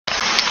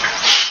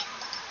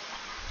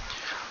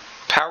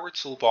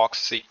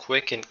PowerToolbox is a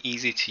quick and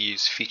easy to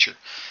use feature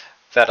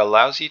that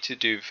allows you to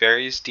do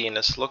various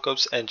DNS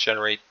lookups and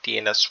generate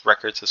DNS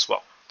records as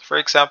well. For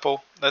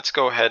example, let's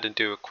go ahead and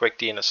do a quick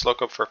DNS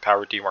lookup for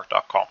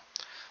powerdmark.com.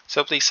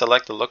 Simply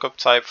select the lookup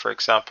type, for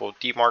example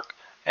DMARC,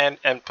 and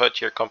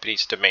input your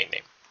company's domain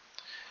name.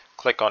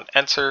 Click on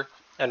enter,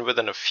 and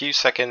within a few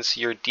seconds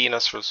your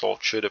DNS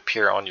result should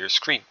appear on your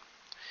screen.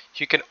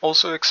 You can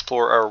also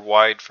explore our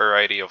wide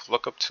variety of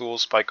lookup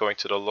tools by going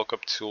to the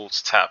Lookup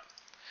Tools tab.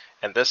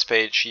 In this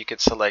page, you can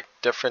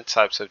select different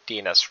types of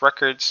DNS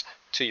records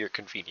to your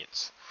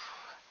convenience.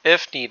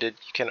 If needed,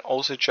 you can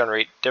also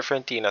generate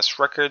different DNS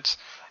records,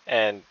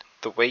 and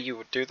the way you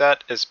would do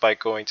that is by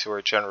going to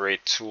our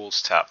Generate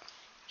Tools tab.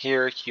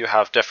 Here you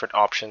have different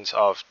options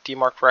of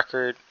DMARC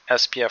record,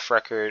 SPF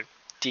record,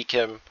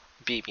 DKIM,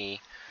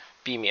 BME,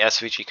 BME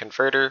SVG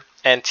converter,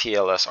 and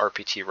TLS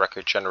RPT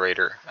record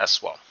generator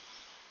as well.